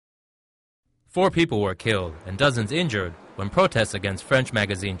4 people were killed and dozens injured when protests against French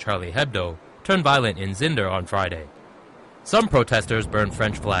magazine Charlie Hebdo turned violent in Zinder on Friday. Some protesters burned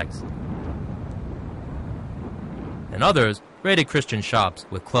French flags, and others raided Christian shops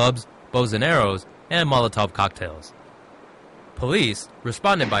with clubs, bows and arrows, and Molotov cocktails. Police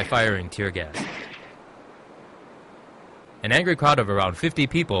responded by firing tear gas. An angry crowd of around 50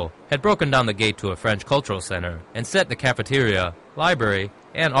 people had broken down the gate to a French cultural center and set the cafeteria, library,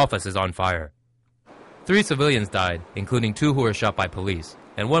 and offices on fire. 3 civilians died, including 2 who were shot by police,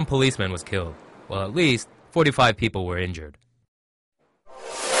 and 1 policeman was killed, while at least 45 people were injured.